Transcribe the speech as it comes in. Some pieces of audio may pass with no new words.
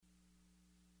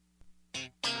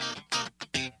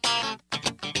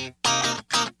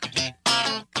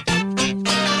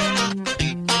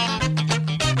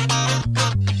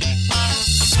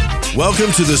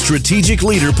Welcome to the Strategic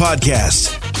Leader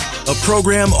Podcast, a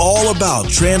program all about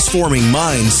transforming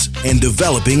minds and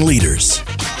developing leaders.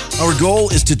 Our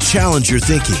goal is to challenge your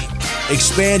thinking,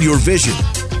 expand your vision,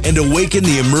 and awaken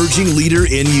the emerging leader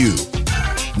in you.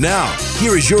 Now,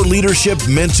 here is your leadership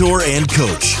mentor and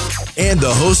coach, and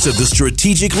the host of the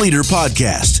Strategic Leader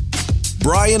Podcast,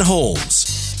 Brian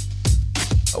Holmes.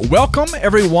 Welcome,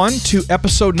 everyone, to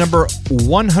episode number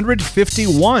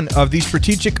 151 of the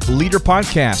Strategic Leader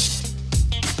Podcast.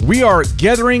 We are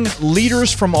gathering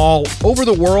leaders from all over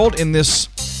the world in this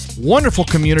wonderful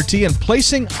community and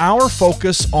placing our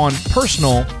focus on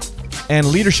personal and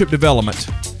leadership development.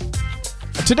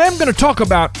 Today, I'm going to talk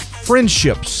about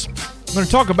friendships. I'm going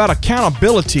to talk about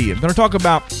accountability. I'm going to talk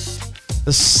about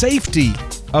the safety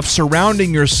of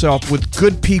surrounding yourself with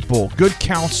good people, good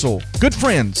counsel, good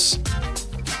friends.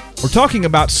 We're talking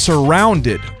about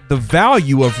surrounded, the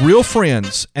value of real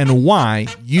friends, and why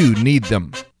you need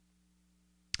them.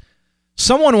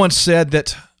 Someone once said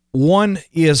that one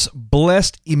is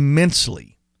blessed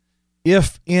immensely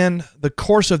if in the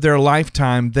course of their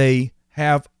lifetime they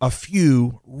have a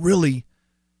few really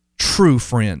true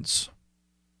friends.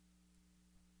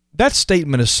 That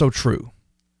statement is so true.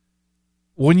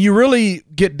 When you really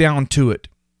get down to it,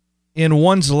 in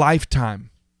one's lifetime,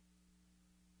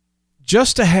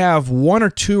 just to have one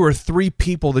or two or three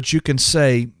people that you can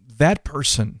say, that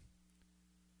person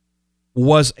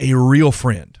was a real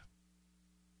friend.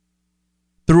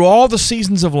 Through all the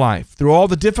seasons of life, through all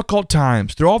the difficult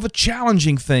times, through all the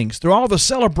challenging things, through all the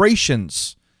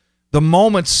celebrations, the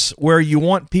moments where you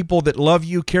want people that love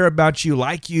you, care about you,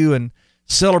 like you, and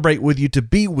celebrate with you to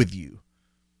be with you.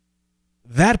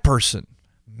 That person,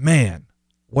 man,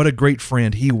 what a great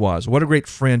friend he was. What a great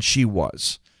friend she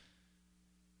was.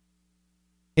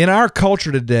 In our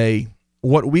culture today,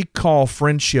 what we call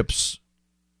friendships,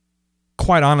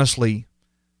 quite honestly,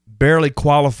 barely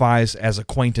qualifies as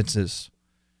acquaintances.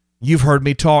 You've heard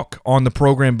me talk on the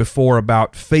program before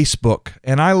about Facebook,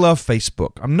 and I love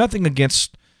Facebook. I'm nothing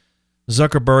against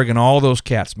Zuckerberg and all those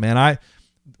cats, man.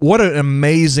 What an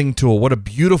amazing tool. What a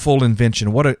beautiful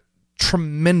invention. What a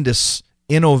tremendous,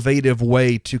 innovative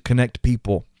way to connect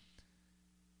people.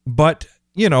 But,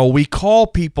 you know, we call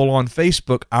people on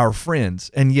Facebook our friends,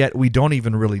 and yet we don't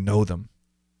even really know them.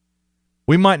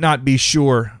 We might not be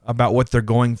sure about what they're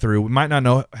going through. We might not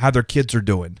know how their kids are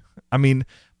doing. I mean,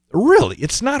 really,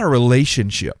 it's not a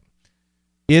relationship.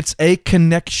 It's a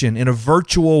connection in a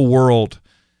virtual world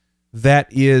that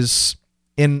is,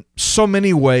 in so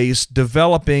many ways,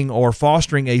 developing or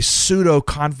fostering a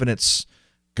pseudo-confidence.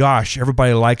 Gosh,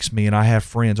 everybody likes me and I have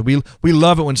friends. We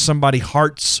love it when somebody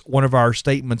hearts one of our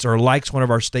statements or likes one of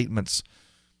our statements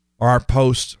or our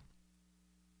posts.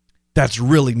 That's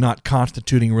really not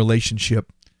constituting a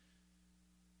relationship.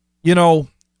 You know,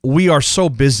 we are so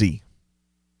busy.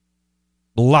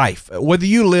 Life, whether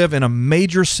you live in a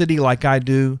major city like I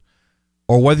do,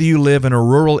 or whether you live in a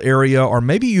rural area, or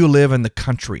maybe you live in the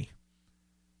country,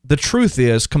 the truth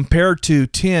is, compared to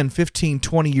 10, 15,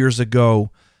 20 years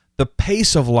ago, the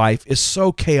pace of life is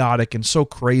so chaotic and so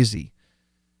crazy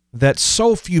that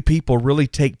so few people really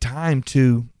take time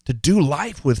to do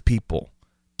life with people,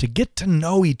 to get to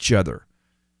know each other,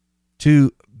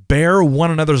 to bear one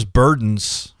another's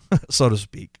burdens, so to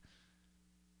speak.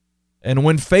 And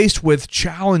when faced with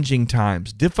challenging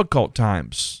times, difficult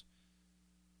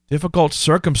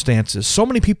circumstances, so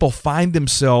many people find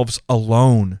themselves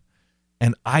alone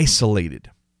and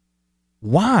isolated.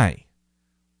 Why?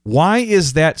 Why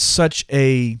is that such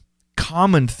a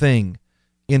common thing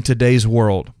in today's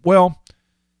world? Well,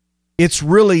 it's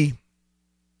really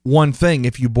one thing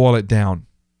if you boil it down.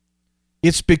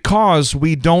 It's because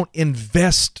we don't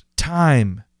invest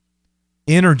time,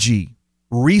 energy,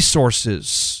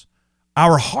 resources,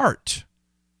 our heart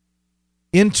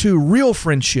into real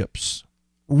friendships,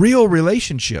 real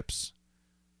relationships.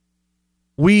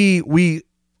 We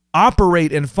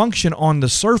operate and function on the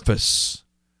surface,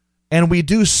 and we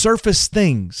do surface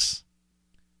things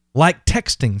like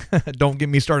texting. Don't get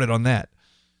me started on that.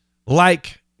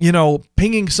 Like, you know,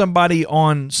 pinging somebody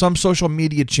on some social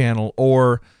media channel,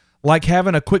 or like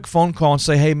having a quick phone call and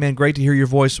say, hey, man, great to hear your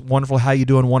voice. Wonderful. How you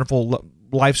doing? Wonderful.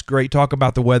 Life's great. Talk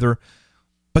about the weather.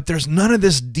 But there's none of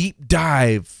this deep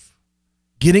dive,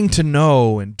 getting to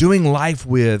know and doing life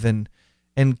with and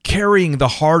carrying the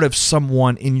heart of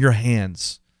someone in your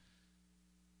hands.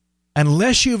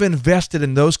 Unless you've invested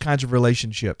in those kinds of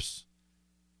relationships,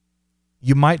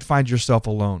 you might find yourself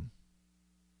alone.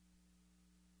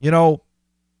 You know,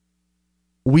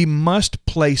 we must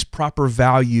place proper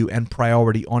value and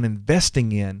priority on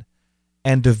investing in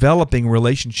and developing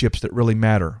relationships that really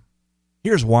matter.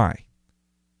 Here's why.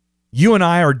 You and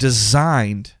I are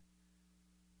designed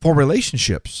for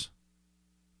relationships.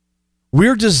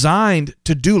 We're designed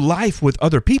to do life with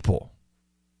other people.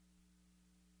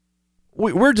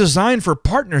 We're designed for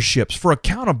partnerships, for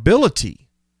accountability.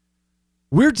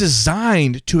 We're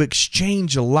designed to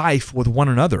exchange life with one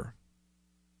another.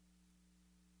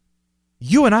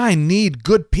 You and I need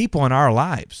good people in our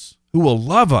lives who will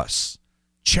love us,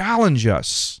 challenge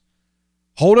us,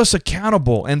 hold us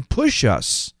accountable, and push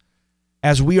us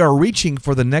as we are reaching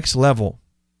for the next level.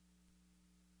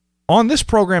 On this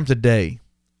program today,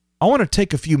 I want to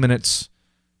take a few minutes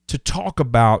to talk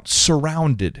about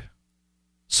surrounded.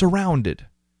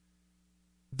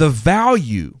 The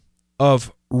value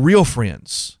of real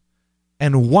friends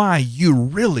and why you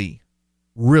really,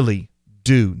 really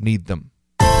do need them.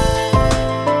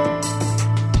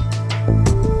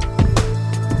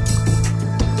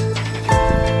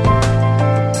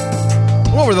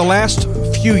 Over the last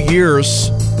few years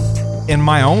in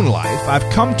my own life, I've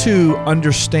come to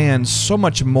understand so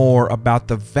much more about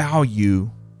the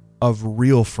value of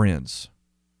real friends.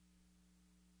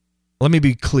 Let me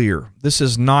be clear. This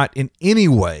is not in any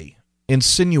way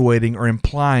insinuating or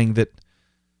implying that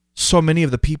so many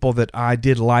of the people that I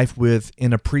did life with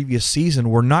in a previous season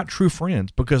were not true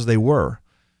friends, because they were.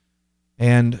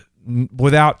 And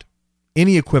without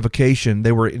any equivocation,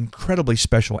 they were incredibly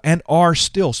special and are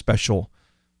still special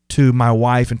to my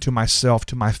wife and to myself,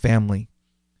 to my family.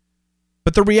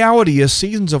 But the reality is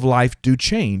seasons of life do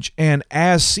change. And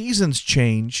as seasons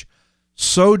change,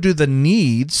 so do the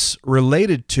needs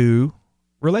related to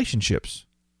relationships.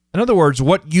 In other words,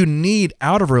 what you need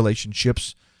out of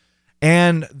relationships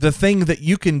and the thing that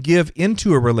you can give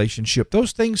into a relationship,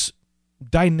 those things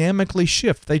dynamically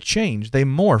shift. They change. They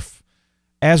morph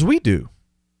as we do.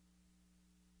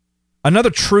 Another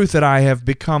truth that I have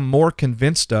become more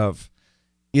convinced of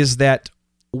is that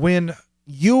when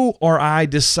you or I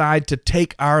decide to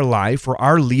take our life or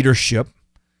our leadership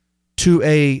to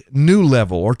a new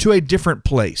level or to a different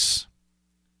place,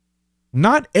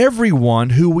 not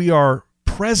everyone who we are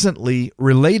presently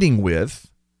relating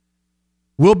with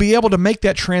will be able to make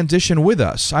that transition with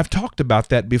us. I've talked about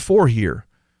that before here.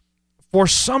 For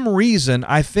some reason,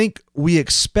 I think we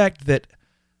expect that,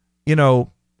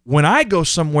 when I go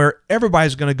somewhere,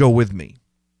 everybody's going to go with me.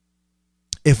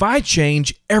 If I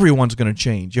change, everyone's going to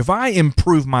change. If I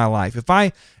improve my life, if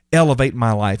I elevate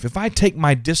my life, if I take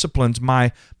my disciplines,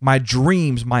 my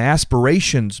dreams, my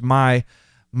aspirations, my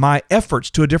efforts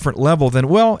to a different level, then,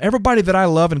 well, everybody that I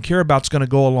love and care about is going to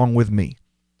go along with me.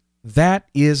 That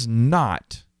is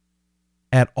not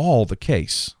at all the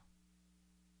case.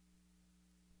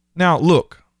 Now,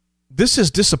 look, this is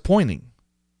disappointing,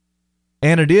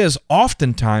 and it is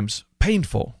oftentimes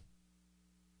painful,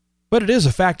 but it is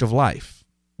a fact of life.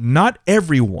 Not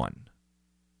everyone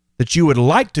that you would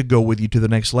like to go with you to the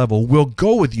next level will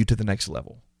go with you to the next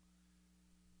level.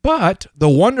 But the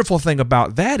wonderful thing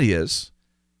about that is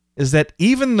that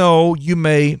even though you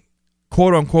may,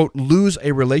 quote unquote, lose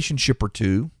a relationship or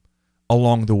two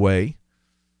along the way,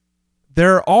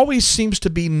 there always seems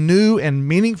to be new and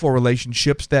meaningful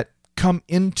relationships that come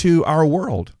into our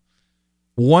world.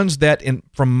 Ones that,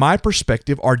 from my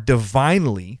perspective, are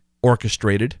divinely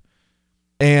orchestrated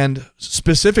and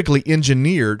specifically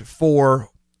engineered for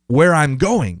where I'm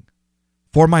going,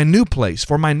 for my new place,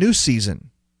 for my new season.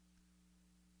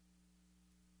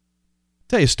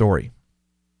 Tell you a story.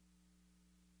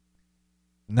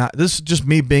 Now, this is just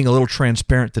me being a little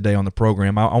transparent today on the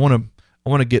program. I want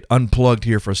to get unplugged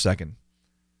here for a second.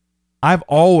 I've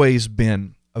always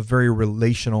been a very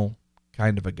relational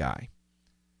kind of a guy.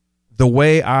 The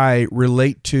way I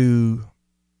relate to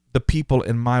the people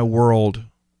in my world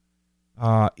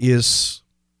is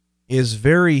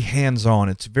very hands-on.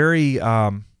 It's very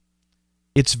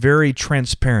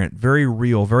transparent, very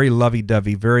real, very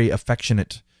lovey-dovey, very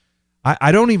affectionate.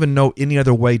 I don't even know any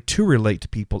other way to relate to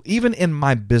people, even in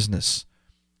my business.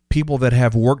 People that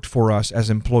have worked for us as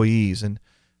employees and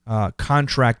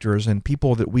contractors and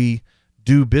people that we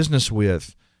do business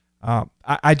with.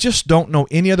 I just don't know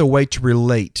any other way to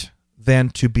relate than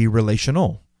to be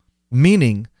relational.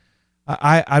 Meaning,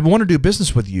 I want to do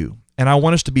business with you, and I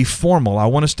want us to be formal. I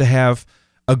want us to have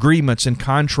agreements and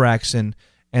contracts and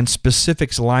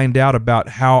specifics lined out about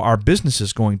how our business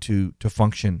is going to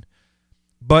function.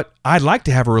 But I'd like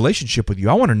to have a relationship with you.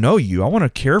 I want to know you. I want to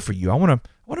care for you. I want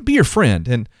to be your friend.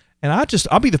 And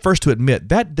I'll be the first to admit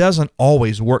that doesn't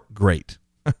always work great.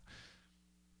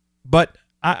 But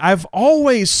I've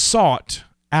always sought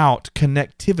out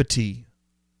connectivity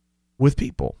with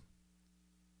people.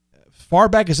 Far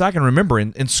back as I can remember,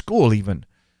 in school even.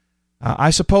 I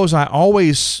suppose I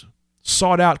always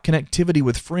sought out connectivity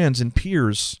with friends and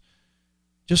peers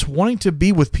just wanting to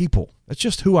be with people. That's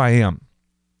just who I am.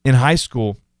 In high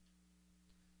school,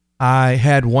 I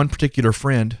had one particular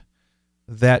friend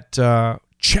that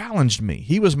challenged me.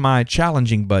 He was my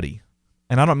challenging buddy.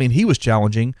 And I don't mean he was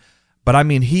challenging, but I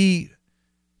mean he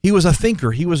was a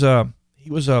thinker. He was a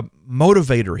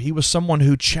motivator. He was someone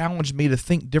who challenged me to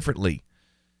think differently.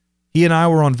 He and I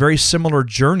were on very similar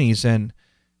journeys, and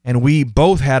we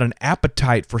both had an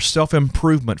appetite for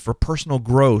self-improvement, for personal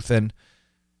growth. And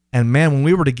man, when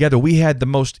we were together, we had the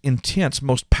most intense,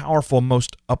 most powerful,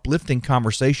 most uplifting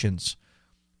conversations.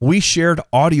 We shared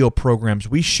audio programs.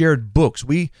 We shared books.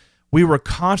 We were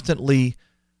constantly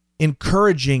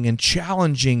encouraging and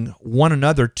challenging one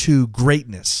another to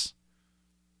greatness.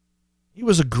 He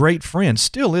was a great friend,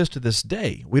 still is to this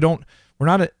day. We're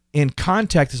not in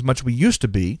contact as much as we used to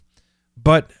be,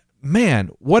 but man,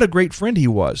 what a great friend he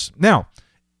was. Now,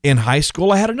 in high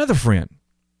school, I had another friend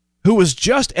who was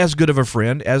just as good of a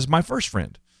friend as my first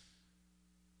friend.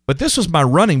 But this was my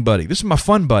running buddy. This is my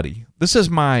fun buddy. This is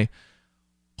my,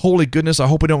 holy goodness, I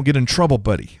hope we don't get in trouble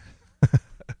buddy.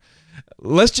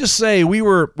 Let's just say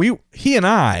he and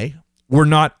I were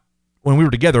not, when we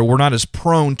were together, we're not as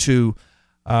prone to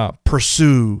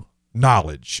pursue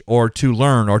knowledge or to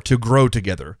learn or to grow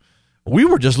together. We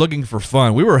were just looking for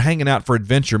fun. We were hanging out for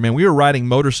adventure, man. We were riding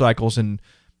motorcycles and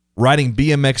riding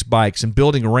BMX bikes and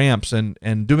building ramps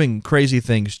and doing crazy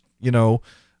things,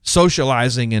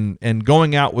 socializing and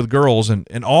going out with girls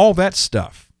and all that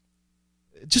stuff.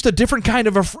 Just a different kind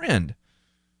of a friend.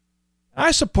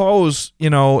 I suppose,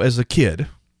 as a kid,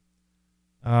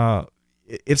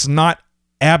 it's not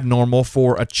abnormal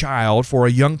for a child, for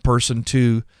a young person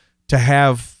to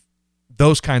have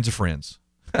those kinds of friends.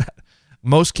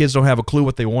 Most kids don't have a clue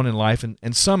what they want in life,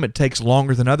 and some it takes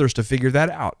longer than others to figure that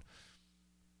out.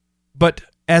 But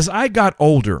as I got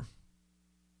older,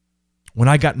 when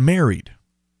I got married,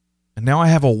 and now I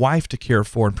have a wife to care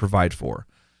for and provide for,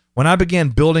 when I began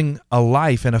building a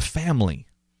life and a family,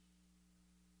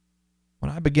 when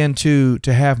I began to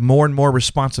have more and more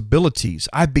responsibilities,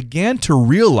 I began to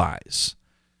realize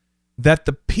that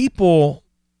the people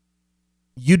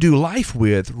you do life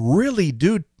with really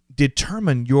do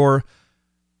determine your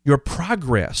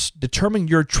progress, determine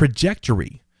your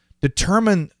trajectory,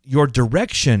 determine your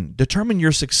direction, determine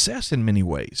your success in many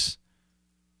ways.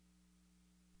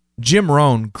 Jim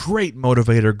Rohn, great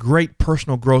motivator, great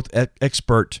personal growth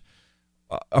expert,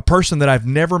 a person that I've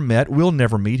never met, will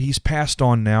never meet. He's passed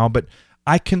on now, but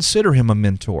I consider him a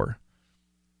mentor.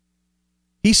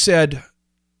 He said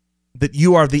that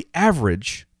you are the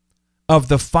average of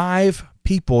the 5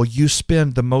 people you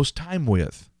spend the most time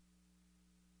with.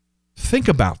 Think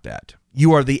about that.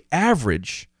 You are the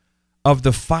average of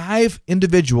the 5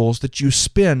 individuals that you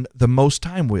spend the most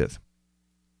time with.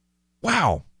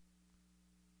 Wow.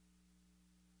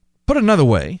 Put another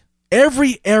way,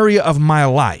 every area of my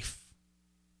life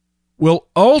will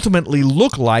ultimately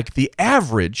look like the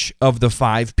average of the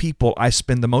 5 people I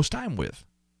spend the most time with.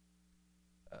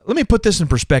 Let me put this in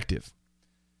perspective.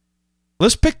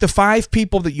 Let's pick the 5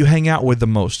 people that you hang out with the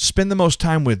most, spend the most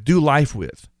time with, do life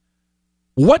with.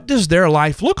 What does their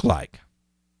life look like?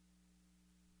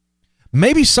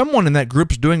 Maybe someone in that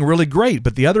group is doing really great,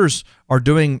 but the others are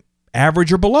doing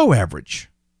average or below average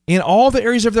in all the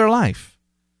areas of their life.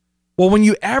 Well, when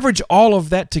you average all of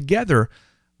that together,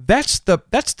 that's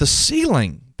the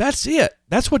ceiling. That's it.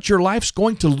 That's what your life's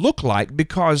going to look like,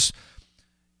 because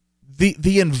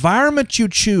the environment you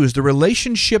choose, the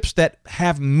relationships that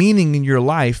have meaning in your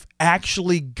life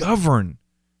actually govern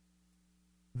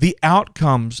the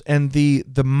outcomes and the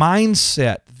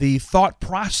mindset, the thought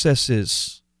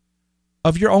processes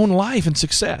of your own life and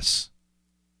success.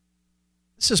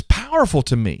 This is powerful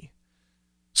to me.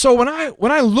 So when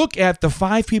I look at the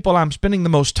 5 people I'm spending the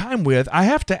most time with, I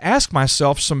have to ask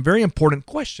myself some very important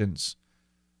questions.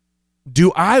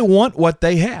 Do I want what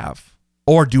they have,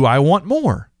 or do I want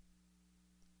more?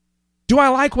 Do I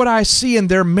like what I see in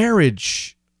their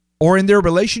marriage or in their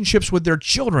relationships with their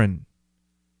children?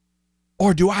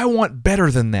 Or do I want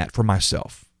better than that for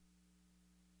myself?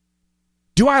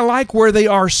 Do I like where they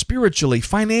are spiritually,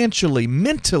 financially,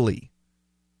 mentally?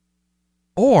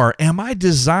 Or am I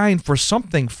designed for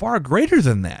something far greater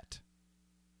than that?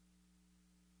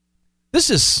 This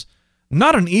is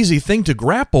not an easy thing to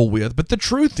grapple with, but the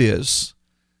truth is,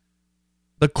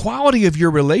 the quality of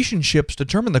your relationships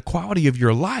determine the quality of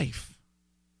your life.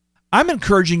 I'm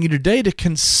encouraging you today to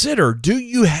consider, do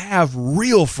you have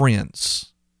real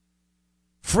friends?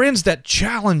 Friends that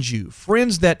challenge you,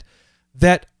 friends that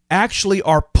actually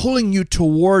are pulling you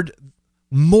toward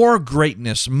more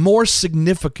greatness, more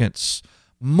significance,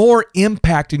 more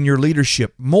impact in your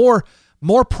leadership, more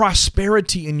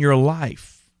prosperity in your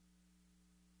life.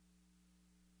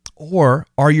 Or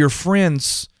are your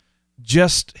friends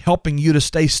just helping you to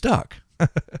stay stuck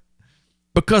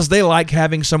because they like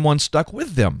having someone stuck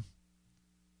with them?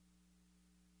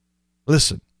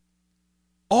 Listen,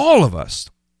 all of us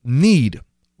need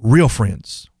real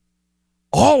friends.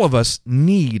 All of us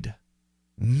need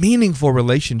meaningful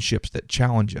relationships that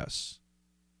challenge us.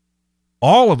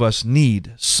 All of us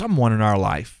need someone in our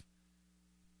life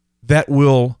that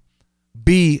will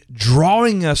be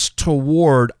drawing us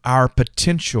toward our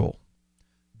potential,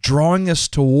 drawing us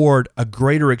toward a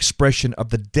greater expression of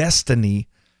the destiny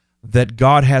that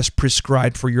God has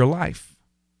prescribed for your life.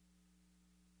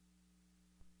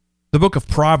 The book of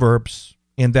Proverbs,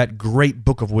 in that great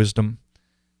book of wisdom,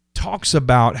 talks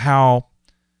about how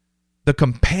the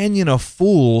companion of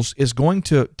fools is going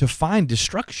to find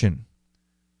destruction.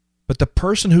 But the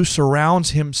person who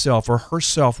surrounds himself or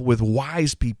herself with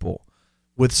wise people,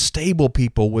 with stable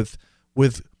people, with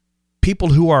people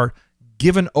who are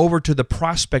given over to the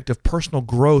prospect of personal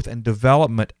growth and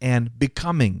development and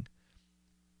becoming,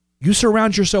 you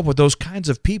surround yourself with those kinds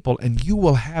of people and you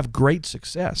will have great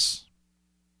success.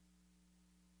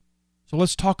 So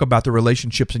let's talk about the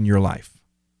relationships in your life.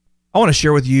 I want to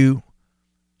share with you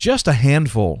just a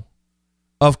handful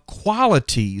of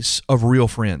qualities of real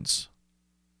friends.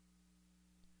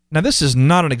 Now, this is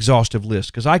not an exhaustive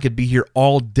list because I could be here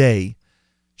all day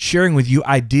sharing with you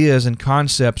ideas and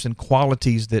concepts and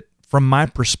qualities that, from my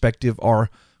perspective, are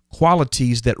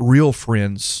qualities that real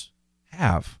friends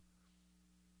have.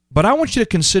 But I want you to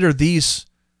consider these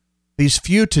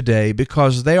few today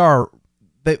because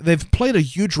they've played a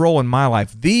huge role in my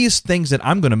life. These things that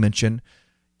I'm going to mention,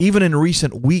 even in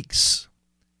recent weeks,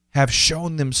 have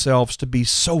shown themselves to be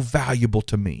so valuable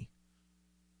to me.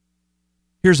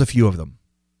 Here's a few of them.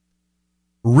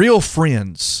 Real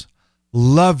friends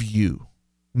love you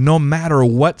no matter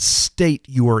what state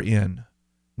you are in,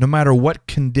 no matter what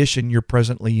condition you're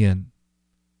presently in.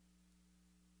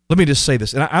 Let me just say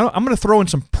this, and I'm going to throw in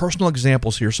some personal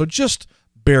examples here, so just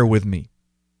bear with me.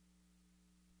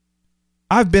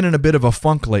 I've been in a bit of a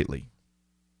funk lately.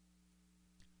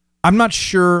 I'm not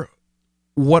sure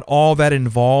what all that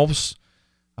involves.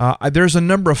 There's a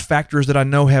number of factors that I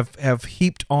know have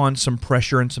heaped on some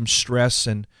pressure and some stress,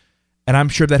 and I'm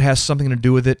sure that has something to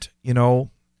do with it,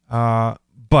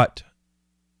 but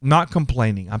not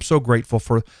complaining. I'm so grateful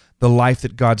for the life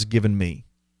that God's given me.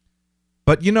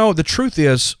 But, the truth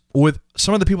is, with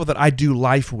some of the people that I do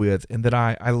life with and that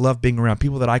I love being around,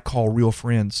 people that I call real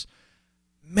friends,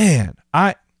 man,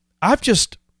 I've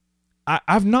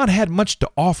not had much to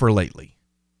offer lately.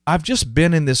 I've just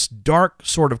been in this dark,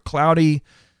 sort of cloudy,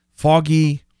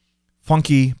 foggy,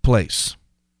 funky place.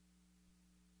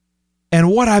 And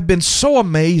what I've been so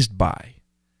amazed by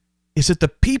is that the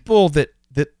people that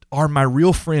are my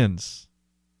real friends,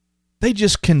 they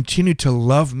just continue to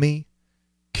love me,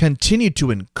 continue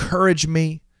to encourage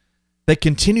me, they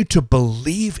continue to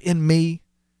believe in me,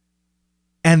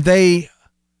 and they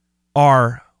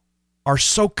are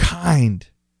so kind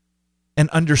and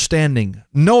understanding,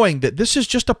 knowing that this is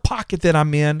just a pocket that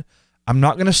I'm in. I'm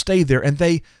not going to stay there. And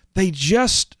they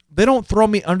don't throw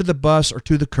me under the bus or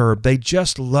to the curb. They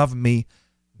just love me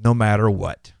no matter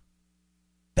what.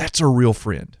 That's a real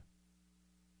friend.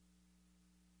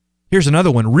 Here's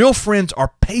another one. Real friends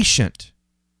are patient,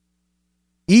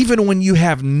 even when you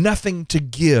have nothing to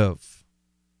give.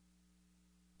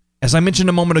 As I mentioned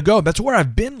a moment ago, that's where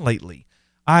I've been lately.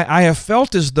 I have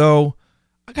felt as though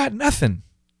I got nothing.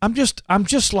 I'm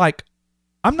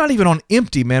not even on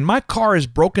empty, man. My car is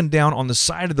broken down on the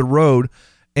side of the road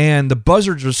and the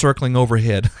buzzards are circling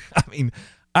overhead. I mean,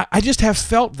 I just have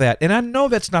felt that. And I know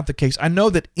that's not the case. I know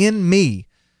that in me,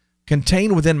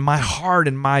 contained within my heart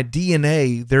and my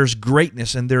DNA, there's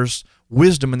greatness and there's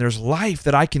wisdom and there's life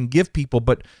that I can give people.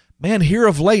 But man, here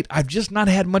of late, I've just not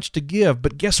had much to give.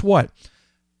 But guess what?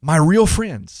 My real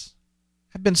friends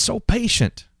have been so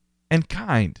patient and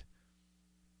kind.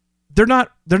 They're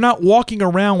not walking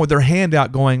around with their hand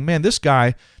out going, man, this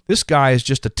guy is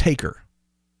just a taker.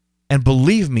 And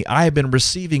believe me, I have been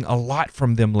receiving a lot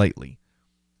from them lately.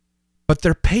 But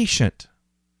they're patient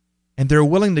and they're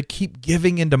willing to keep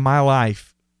giving into my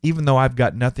life even though I've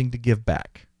got nothing to give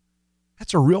back.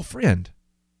 That's a real friend.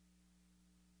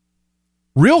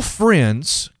 Real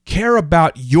friends care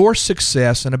about your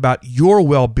success and about your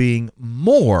well-being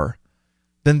more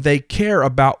than they care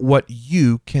about what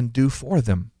you can do for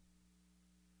them.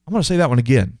 I'm going to say that one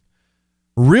again.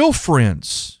 Real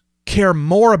friends care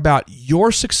more about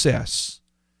your success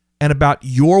and about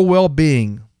your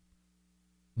well-being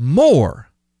more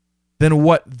than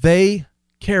what they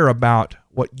care about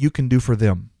what you can do for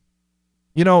them.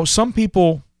 Some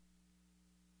people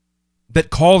that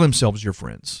call themselves your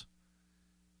friends,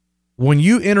 When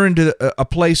you enter into a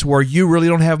place where you really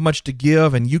don't have much to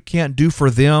give and you can't do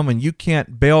for them and you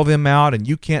can't bail them out and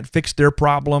you can't fix their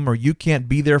problem or you can't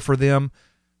be there for them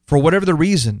for whatever the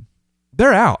reason,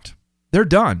 they're out. They're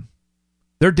done.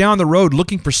 They're down the road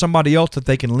looking for somebody else that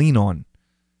they can lean on.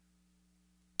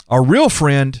 A real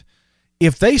friend,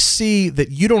 if they see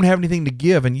that you don't have anything to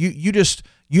give and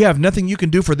you have nothing you can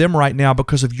do for them right now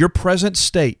because of your present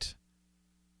state,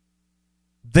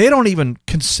 they don't even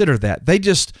consider that.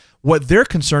 What they're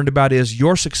concerned about is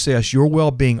your success, your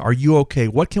well-being. Are you okay?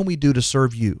 What can we do to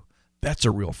serve you? That's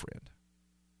a real friend.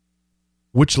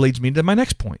 Which leads me to my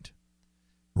next point.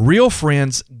 Real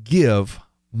friends give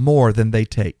more than they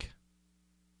take.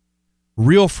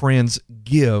 Real friends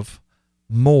give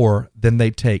more than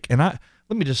they take. And let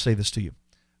me just say this to you.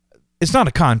 It's not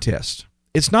a contest.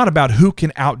 It's not about who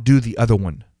can outdo the other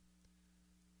one.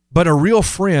 But a real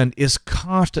friend is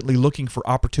constantly looking for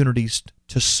opportunities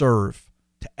to serve,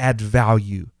 to add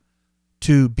value,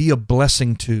 to be a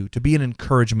blessing to be an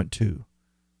encouragement to.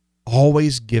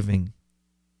 Always giving.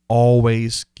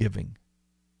 Always giving.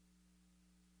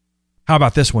 How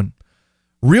about this one?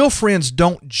 Real friends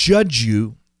don't judge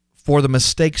you for the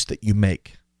mistakes that you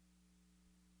make.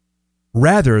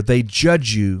 Rather, they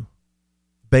judge you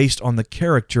based on the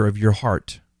character of your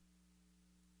heart.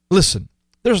 Listen,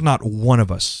 there's not one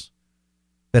of us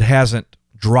that hasn't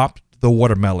dropped the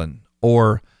watermelon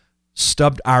or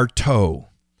stubbed our toe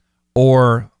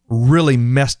or really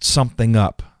messed something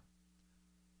up.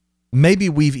 Maybe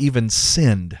we've even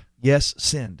sinned. Yes,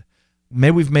 sinned.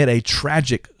 Maybe we've made a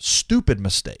tragic, stupid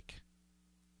mistake.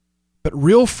 But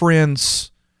real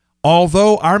friends,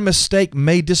 although our mistake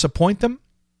may disappoint them,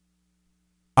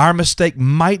 our mistake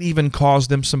might even cause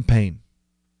them some pain.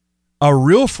 A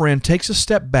real friend takes a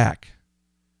step back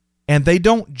and they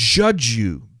don't judge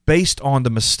you based on the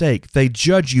mistake. They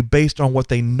judge you based on what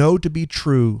they know to be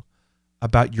true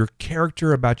about your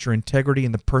character, about your integrity,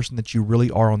 and the person that you really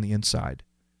are on the inside.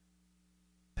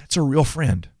 That's a real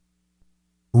friend.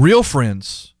 Real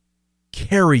friends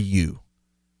carry you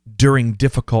during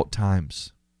difficult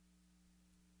times.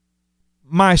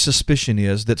 My suspicion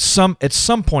is that at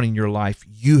some point in your life,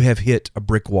 you have hit a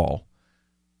brick wall.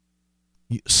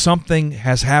 Something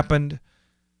has happened,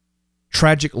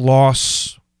 tragic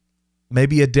loss,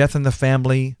 maybe a death in the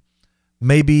family,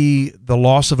 maybe the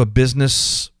loss of a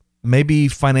business, maybe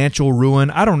financial ruin.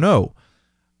 I don't know.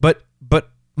 But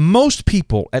most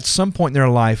people at some point in their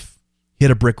life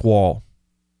hit a brick wall.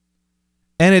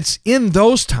 And it's in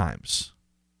those times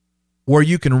where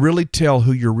you can really tell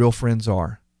who your real friends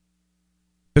are.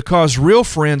 Because real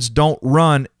friends don't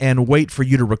run and wait for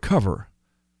you to recover.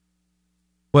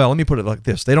 Well, let me put it like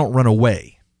this. They don't run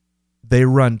away. They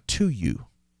run to you.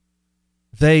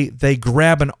 They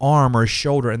grab an arm or a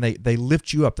shoulder and they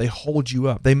lift you up. They hold you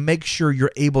up. They make sure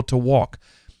you're able to walk.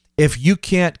 If you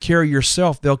can't carry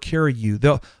yourself, they'll carry you.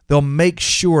 They'll make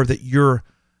sure that you're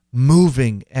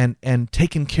moving and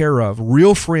taken care of.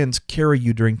 Real friends carry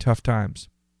you during tough times.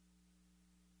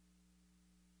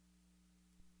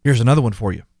 Here's another one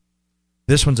for you.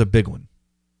 This one's a big one.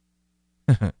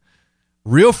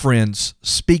 Real friends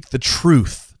speak the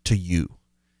truth to you,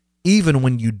 even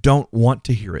when you don't want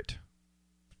to hear it.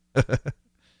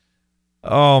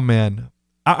 Oh, man.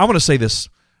 I want to say this.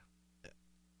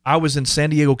 I was in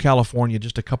San Diego, California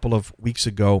just a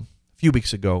few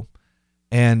weeks ago,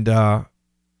 and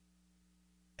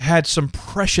had some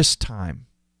precious time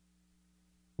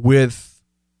with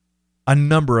a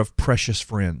number of precious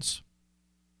friends.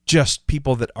 Just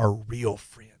people that are real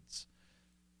friends.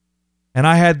 And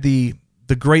I had the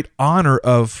great honor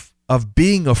of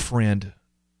being a friend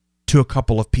to a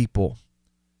couple of people.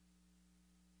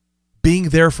 Being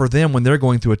there for them when they're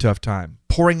going through a tough time.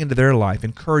 Pouring into their life,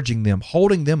 encouraging them,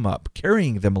 holding them up,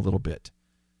 carrying them a little bit.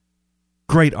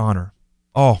 Great honor.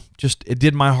 Oh, it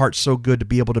did my heart so good to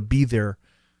be able to be there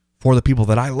for the people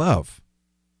that I love.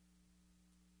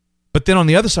 But then on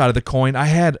the other side of the coin, I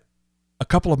had a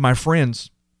couple of my friends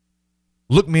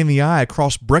look me in the eye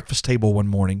across breakfast table one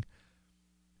morning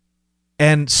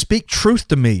and speak truth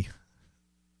to me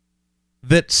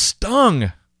that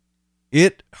stung.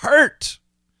 It hurt.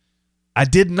 I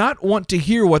did not want to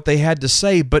hear what they had to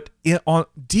say, but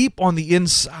deep on the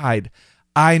inside,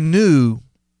 I knew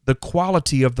the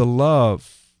quality of the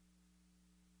love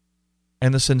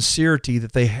and the sincerity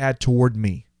that they had toward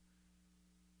me.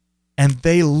 And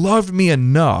they loved me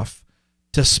enough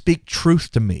to speak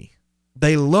truth to me.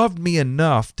 They loved me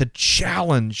enough to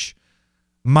challenge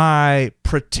my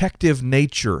protective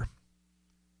nature.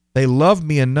 They loved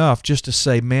me enough just to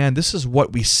say, man, this is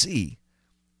what we see.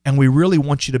 And we really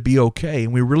want you to be okay.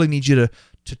 And we really need you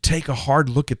to take a hard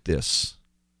look at this.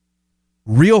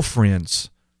 Real friends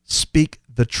speak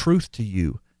the truth to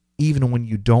you even when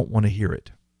you don't want to hear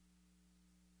it.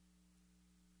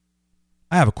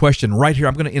 I have a question right here.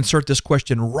 I'm going to insert this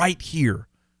question right here.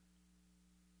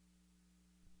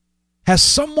 Has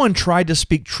someone tried to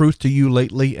speak truth to you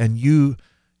lately and you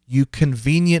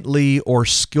conveniently or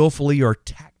skillfully or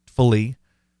tactfully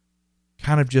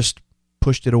kind of just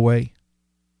pushed it away?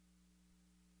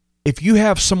 If you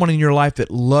have someone in your life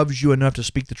that loves you enough to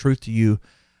speak the truth to you,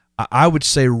 I would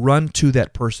say run to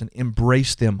that person,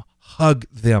 embrace them, hug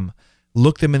them,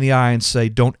 look them in the eye and say,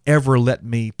 don't ever let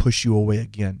me push you away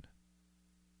again.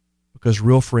 Because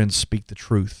real friends speak the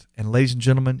truth. And ladies and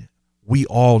gentlemen, we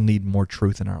all need more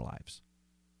truth in our lives.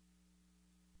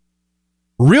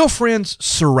 Real friends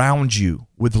surround you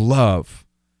with love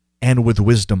and with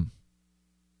wisdom.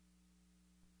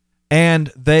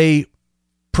 And they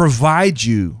provide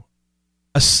you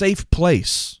a safe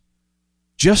place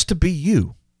just to be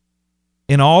you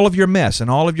in all of your mess and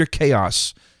all of your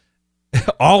chaos,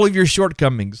 all of your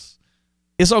shortcomings.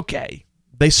 It's okay.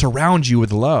 They surround you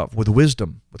with love, with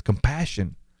wisdom, with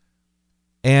compassion.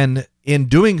 And in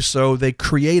doing so, they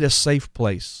create a safe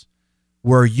place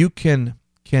where you can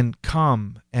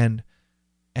come and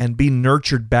be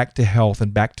nurtured back to health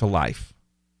and back to life.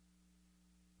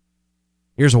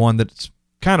 Here's one that's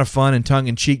kind of fun and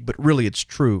tongue-in-cheek, but really it's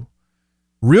true.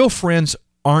 Real friends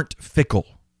aren't fickle.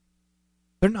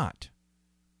 They're not.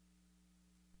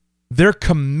 They're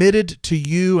committed to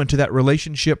you and to that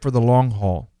relationship for the long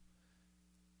haul.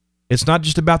 It's not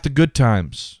just about the good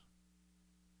times.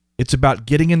 It's about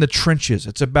getting in the trenches.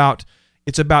 It's about,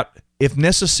 if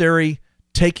necessary,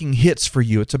 taking hits for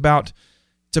you. It's about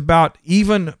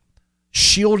even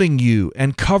shielding you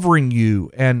and covering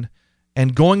you and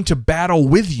going to battle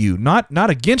with you, not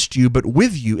against you, but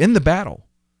with you in the battle.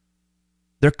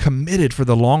 They're committed for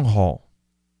the long haul.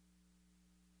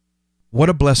 What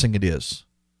a blessing it is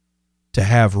to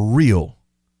have real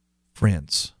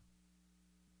friends.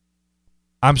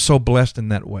 I'm so blessed in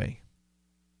that way.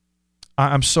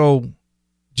 I'm so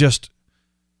just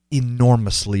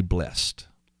enormously blessed.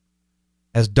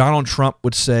 As Donald Trump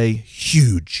would say,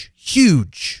 huge,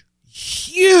 huge,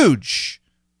 huge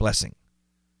blessing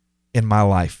in my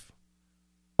life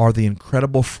are the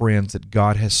incredible friends that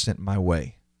God has sent my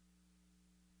way.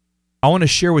 I want to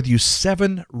share with you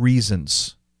 7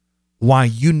 reasons why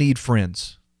you need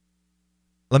friends.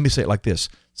 Let me say it like this.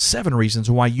 7 reasons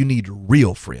why you need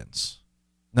real friends.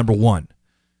 Number 1,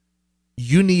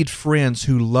 you need friends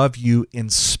who love you in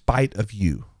spite of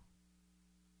you.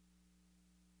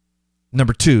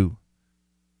 Number 2,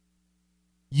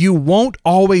 you won't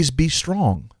always be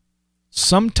strong.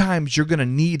 Sometimes you're going to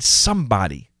need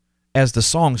somebody, as the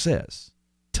song says,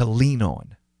 to lean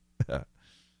on.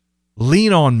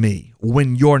 Lean on me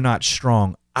when you're not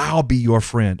strong. I'll be your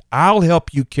friend. I'll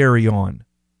help you carry on.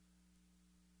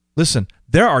 Listen,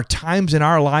 there are times in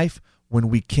our life when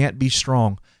we can't be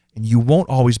strong, and you won't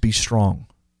always be strong.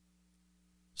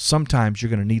 Sometimes you're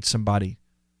going to need somebody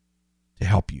to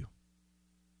help you.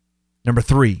 Number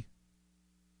 3,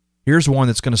 here's one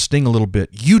that's going to sting a little bit.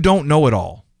 You don't know it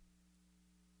all.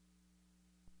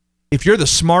 If you're the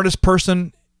smartest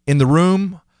person in the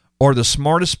room or the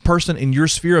smartest person in your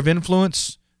sphere of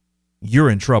influence, you're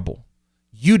in trouble.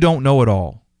 You don't know it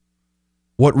all.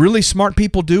 What really smart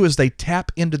people do is they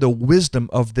tap into the wisdom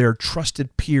of their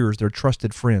trusted peers, their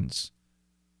trusted friends.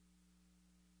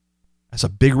 That's a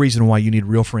big reason why you need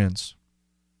real friends.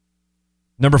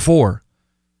 Number 4,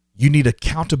 you need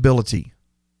accountability.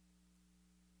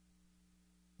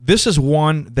 This is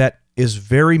one that is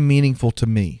very meaningful to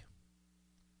me.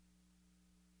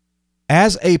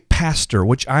 As a pastor,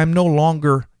 which I'm no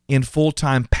longer in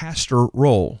full-time pastor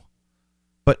role,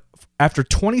 but after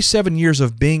 27 years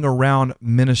of being around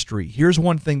ministry, here's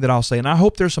one thing that I'll say, and I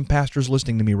hope there's some pastors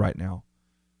listening to me right now.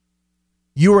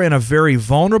 You are in a very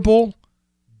vulnerable,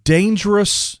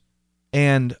 dangerous,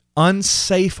 and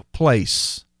unsafe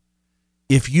place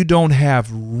if you don't have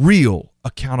real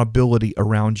accountability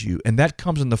around you, and that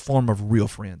comes in the form of real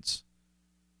friends.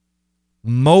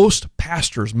 Most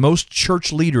pastors, most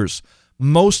church leaders,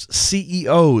 most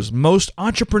CEOs, most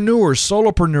entrepreneurs,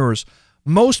 solopreneurs,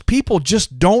 most people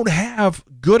just don't have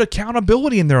good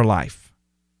accountability in their life.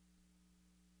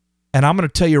 And I'm going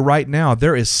to tell you right now,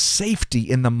 there is safety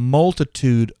in the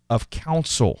multitude of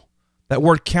counsel. That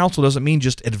word counsel doesn't mean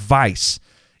just advice.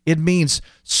 It means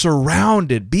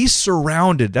surrounded. Be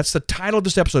surrounded. That's the title of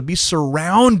this episode. Be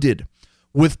surrounded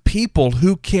with people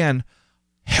who can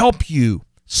help you,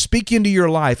 speak into your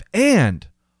life, and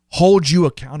hold you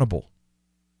accountable.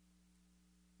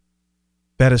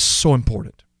 That is so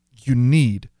important. You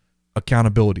need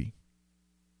accountability.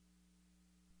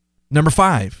 Number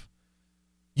 5,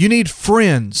 you need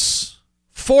friends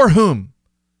for whom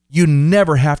you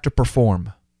never have to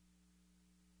perform.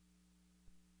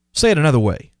 Say it another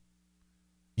way.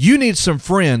 You need some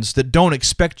friends that don't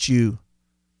expect you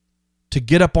to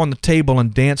get up on the table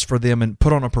and dance for them and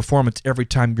put on a performance every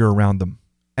time you're around them.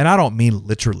 And I don't mean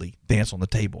literally dance on the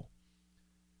table.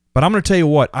 But I'm going to tell you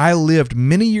what, I lived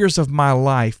many years of my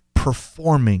life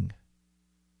performing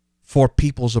for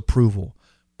people's approval,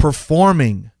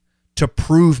 performing to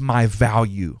prove my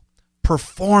value,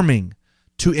 performing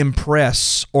to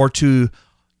impress or to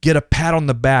get a pat on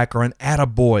the back or an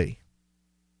attaboy.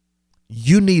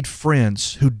 You need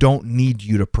friends who don't need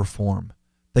you to perform.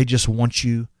 They just want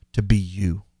you to be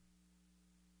you.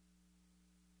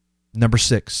 Number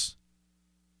 6,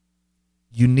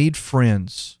 you need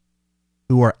friends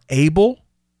who are able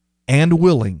and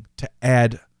willing to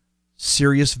add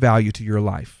serious value to your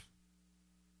life.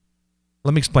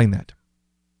 Let me explain that.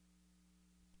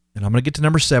 And I'm going to get to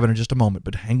number 7 in just a moment,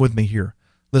 but hang with me here.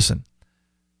 Listen,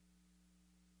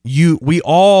 we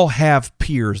all have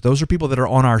peers. Those are people that are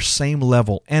on our same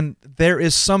level, and there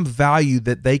is some value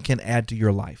that they can add to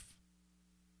your life.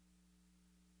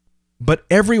 But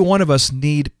every one of us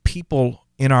need people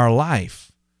in our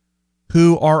life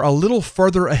who are a little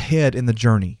further ahead in the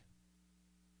journey,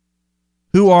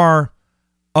 who are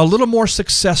a little more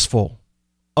successful,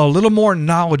 a little more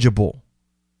knowledgeable,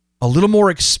 a little more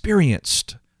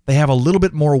experienced. They have a little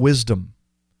bit more wisdom.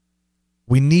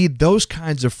 We need those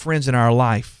kinds of friends in our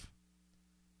life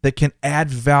that can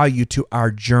add value to our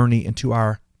journey and to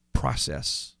our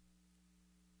process.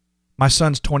 My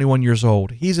son's 21 years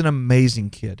old. He's an amazing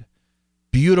kid.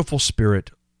 Beautiful spirit,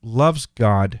 loves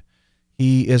God.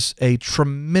 He is a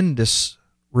tremendous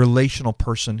relational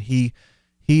person. He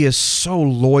is so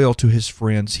loyal to his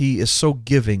friends. He is so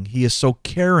giving. He is so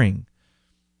caring.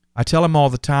 I tell him all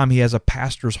the time he has a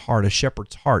pastor's heart, a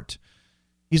shepherd's heart.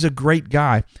 He's a great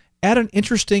guy at an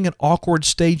interesting and awkward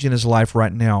stage in his life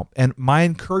right now. And my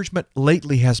encouragement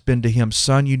lately has been to him,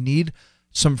 son, you need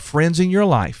some friends in your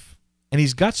life. And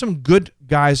he's got some good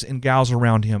guys and gals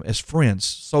around him as friends,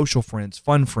 social friends,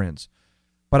 fun friends.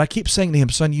 But I keep saying to him,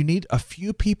 son, you need a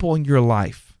few people in your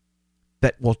life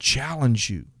that will challenge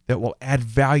you, that will add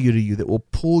value to you, that will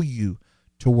pull you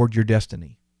toward your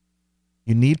destiny.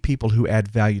 You need people who add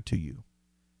value to you.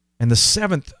 And the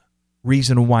 7th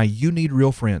reason why you need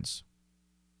real friends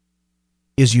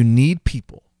is you need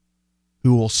people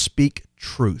who will speak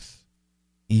truth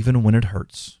even when it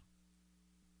hurts.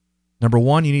 Number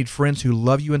 1, you need friends who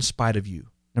love you in spite of you.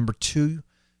 Number 2,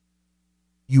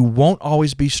 you won't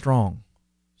always be strong.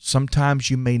 Sometimes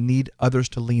you may need others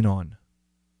to lean on.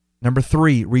 Number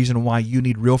 3, reason why you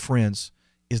need real friends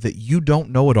is that you don't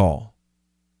know it all.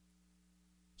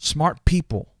 Smart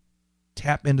people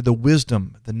tap into the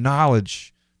wisdom, the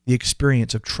knowledge, the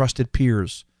experience of trusted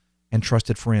peers and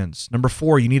trusted friends. Number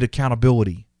 4, you need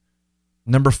accountability.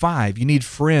 Number 5, you need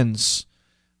friends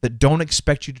that don't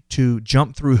expect you to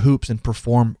jump through hoops and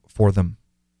perform for them.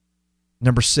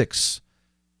 Number 6,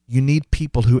 you need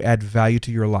people who add value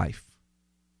to your life.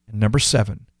 And number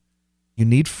 7, you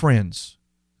need friends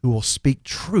who will speak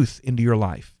truth into your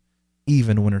life,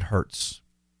 even when it hurts.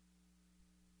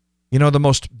 You know, the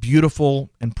most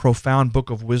beautiful and profound book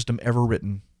of wisdom ever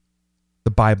written, the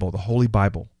Bible, the Holy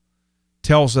Bible,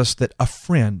 tells us that a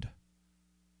friend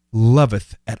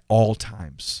loveth at all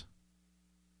times.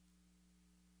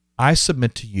 I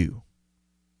submit to you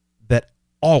that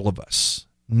all of us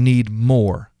need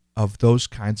more of those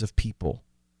kinds of people,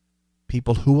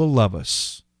 people who will love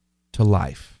us to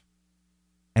life,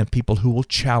 and people who will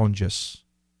challenge us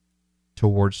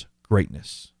towards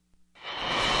greatness.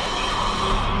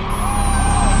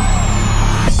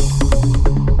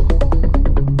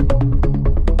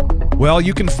 Well,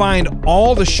 you can find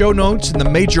all the show notes and the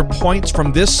major points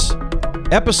from this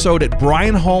episode at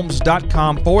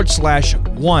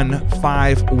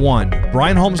brianholmes.com/151.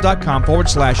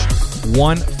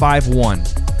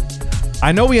 brianholmes.com/151.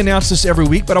 I know we announce this every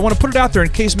week, but I want to put it out there in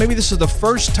case maybe this is the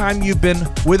first time you've been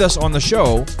with us on the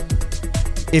show.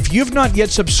 If you've not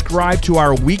yet subscribed to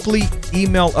our weekly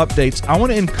email updates, I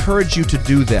want to encourage you to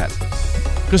do that.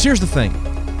 Because here's the thing.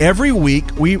 Every week,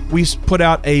 we put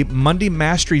out a Monday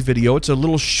Mastery video. It's a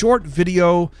little short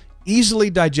video, easily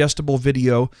digestible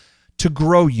video to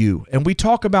grow you. And we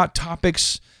talk about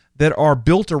topics that are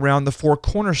built around the 4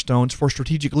 cornerstones for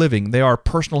strategic living. They are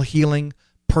personal healing,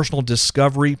 personal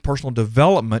discovery, personal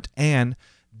development, and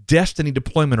destiny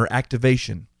deployment or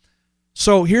activation.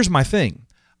 So here's my thing.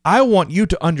 I want you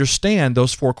to understand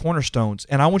those 4 cornerstones,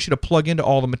 and I want you to plug into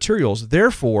all the materials.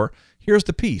 Therefore, here's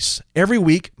the piece. Every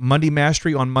week, Monday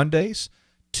Mastery on Mondays,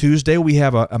 Tuesday, we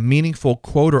have a meaningful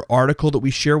quote or article that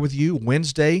we share with you.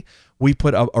 Wednesday, we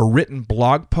put a written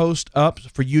blog post up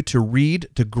for you to read,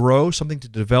 to grow, something to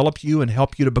develop you and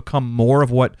help you to become more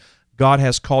of what God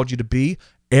has called you to be.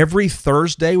 Every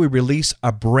Thursday, we release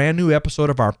a brand new episode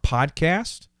of our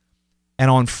podcast. And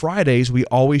on Fridays, we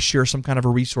always share some kind of a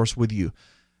resource with you.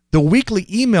 The weekly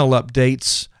email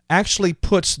updates actually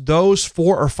puts those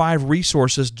 4 or 5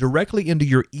 resources directly into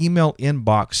your email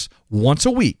inbox once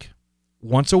a week,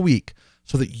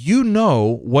 so that you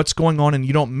know what's going on and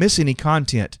you don't miss any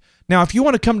content. Now, if you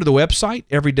want to come to the website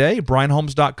every day,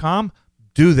 brianholmes.com,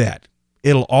 do that.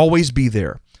 It'll always be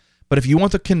there. But if you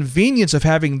want the convenience of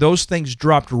having those things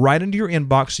dropped right into your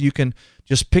inbox so you can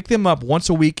just pick them up once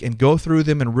a week and go through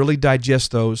them and really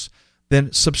digest those,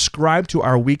 then subscribe to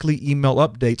our weekly email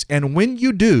updates. And when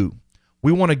you do,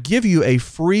 we want to give you a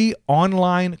free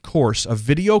online course, a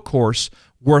video course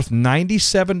worth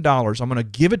 $97. I'm going to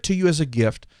give it to you as a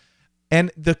gift.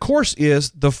 And the course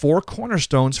is the 4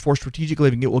 cornerstones for strategic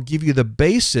living. It will give you the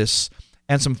basis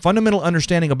and some fundamental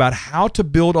understanding about how to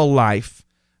build a life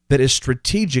that is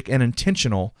strategic and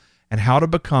intentional and how to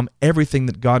become everything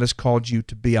that God has called you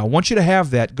to be. I want you to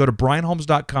have that. Go to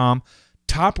brianholmes.com.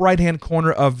 Top right-hand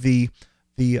corner of the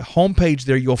homepage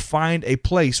there, you'll find a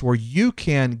place where you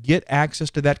can get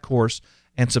access to that course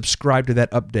and subscribe to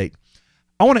that update.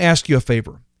 I want to ask you a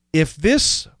favor. If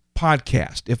this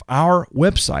podcast, if our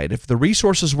website, if the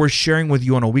resources we're sharing with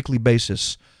you on a weekly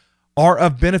basis are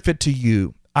of benefit to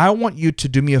you, I want you to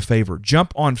do me a favor.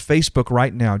 Jump on Facebook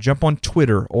right now. Jump on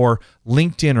Twitter or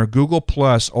LinkedIn or Google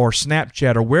Plus or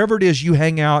Snapchat or wherever it is you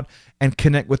hang out and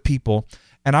connect with people.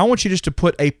 And I want you just to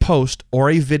put a post or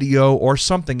a video or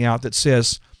something out that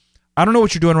says, I don't know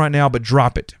what you're doing right now, but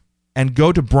drop it. And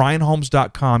go to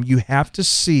brianholmes.com. You have to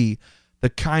see the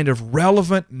kind of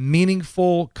relevant,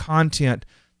 meaningful content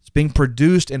that's being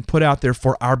produced and put out there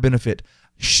for our benefit.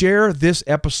 Share this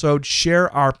episode,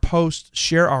 share our posts,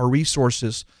 share our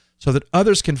resources so that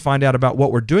others can find out about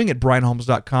what we're doing at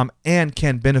brianholmes.com and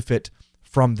can benefit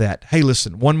from that. Hey,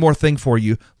 listen, one more thing for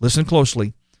you. Listen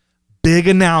closely. Big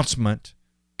announcement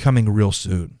coming real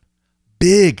soon.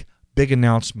 Big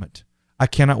announcement. I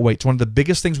cannot wait. It's one of the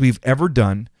biggest things we've ever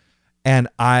done, and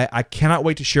I cannot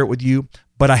wait to share it with you,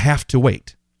 but I have to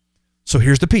wait. So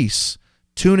here's the piece.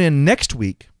 Tune in next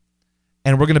week,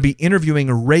 and we're going to be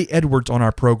interviewing Ray Edwards on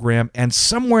our program, and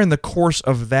somewhere in the course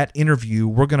of that interview,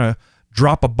 we're going to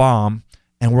drop a bomb,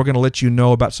 and we're going to let you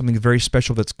know about something very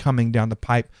special that's coming down the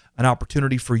pipe, an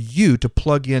opportunity for you to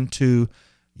plug into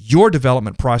your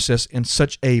development process in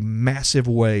such a massive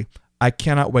way. I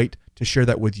cannot wait to share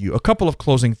that with you. A couple of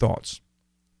closing thoughts.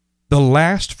 The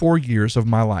last 4 years of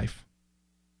my life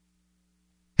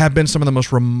have been some of the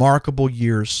most remarkable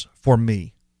years for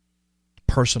me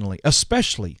personally,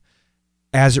 especially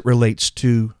as it relates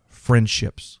to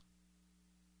friendships.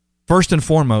 First and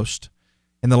foremost,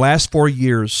 in the last 4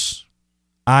 years,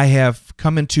 I have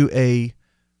come into a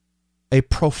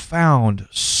profound,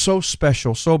 so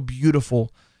special, so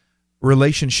beautiful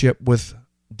relationship with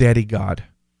Daddy God.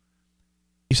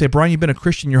 You say, Brian, you've been a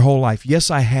Christian your whole life. Yes,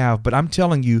 I have, but I'm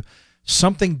telling you,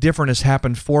 something different has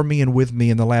happened for me and with me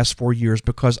in the last 4 years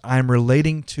because I'm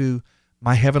relating to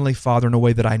my Heavenly Father in a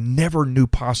way that I never knew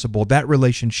possible. That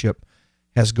relationship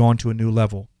has gone to a new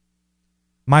level.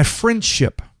 My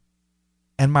friendship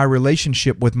and my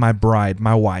relationship with my bride,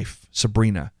 my wife,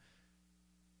 Sabrina,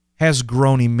 has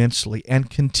grown immensely and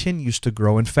continues to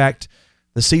grow. In fact,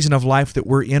 the season of life that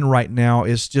we're in right now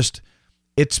is just,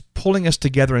 it's pulling us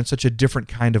together in such a different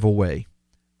kind of a way.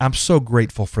 I'm so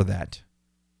grateful for that.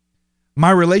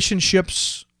 My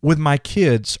relationships with my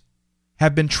kids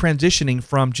have been transitioning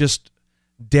from just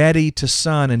daddy to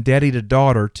son and daddy to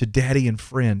daughter to daddy and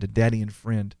friend and daddy and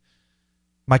friend.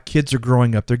 My kids are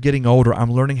growing up. They're getting older.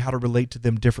 I'm learning how to relate to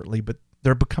them differently, but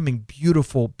they're becoming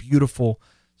beautiful, beautiful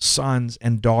sons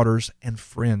and daughters and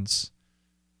friends.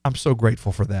 I'm so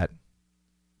grateful for that.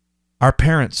 Our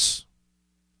parents,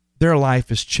 their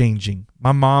life is changing.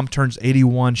 My mom turns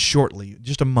 81 shortly,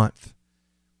 just a month.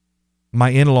 My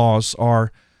in-laws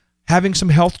are having some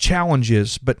health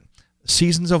challenges, but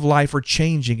seasons of life are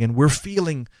changing, and we're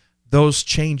feeling those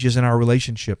changes in our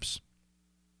relationships.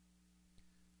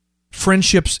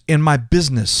 Friendships in my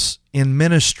business, in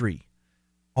ministry,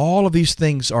 all of these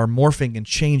things are morphing and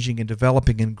changing and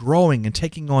developing and growing and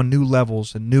taking on new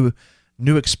levels and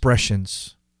new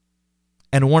expressions.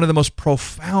 And one of the most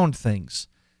profound things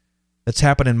that's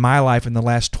happened in my life in the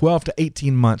last 12 to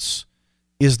 18 months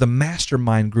is the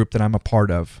mastermind group that I'm a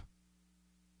part of.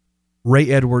 Ray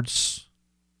Edwards,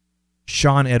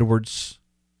 Sean Edwards,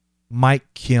 Mike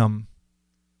Kim,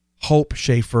 Hope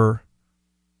Schaefer,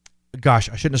 gosh,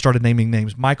 I shouldn't have started naming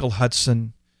names. Michael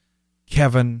Hudson,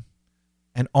 Kevin,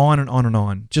 and on and on and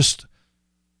on. Just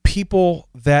people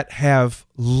that have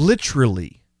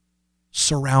literally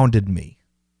surrounded me.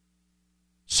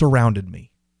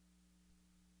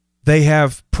 They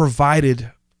have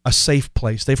provided a safe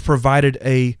place. They've provided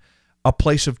a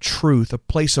place of truth, a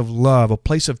place of love, a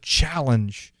place of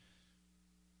challenge.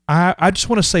 I just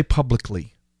want to say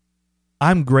publicly,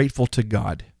 I'm grateful to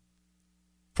God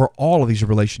for all of these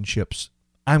relationships.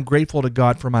 I'm grateful to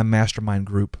God for my mastermind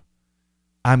group.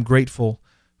 I'm grateful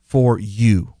for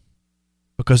you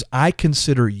because I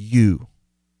consider you,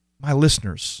 my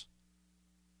listeners,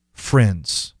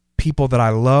 friends, people that I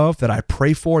love, that I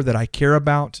pray for, that I care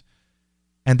about,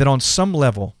 and that on some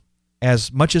level,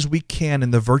 as much as we can in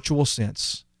the virtual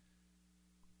sense,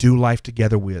 do life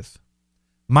together with.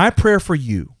 My prayer for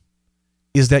you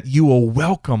is that you will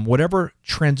welcome whatever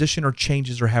transition or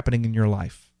changes are happening in your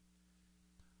life.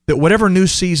 That whatever new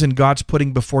season God's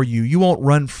putting before you, you won't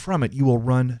run from it, you will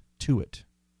run to it.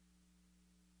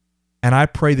 And I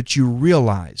pray that you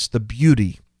realize the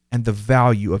beauty and the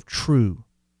value of true,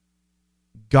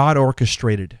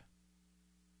 God-orchestrated,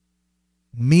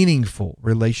 meaningful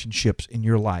relationships in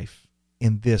your life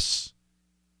in this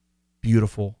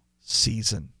beautiful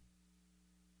season.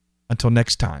 Until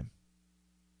next time,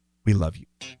 we love you.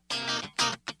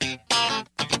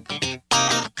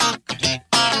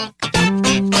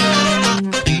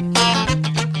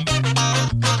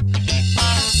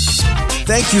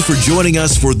 Thank you for joining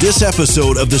us for this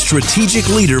episode of the Strategic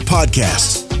Leader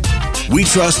Podcast. We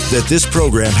trust that this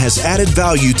program has added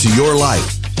value to your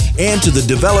life and to the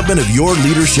development of your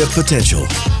leadership potential.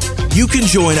 You can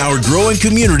join our growing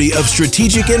community of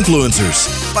strategic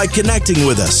influencers by connecting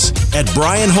with us at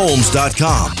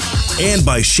brianholmes.com and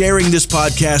by sharing this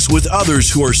podcast with others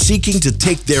who are seeking to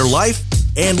take their life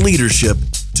and leadership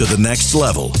to the next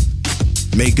level.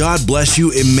 May God bless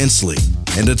you immensely.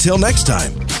 And until next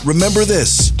time, remember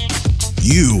this: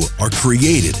 you are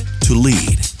created to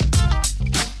lead.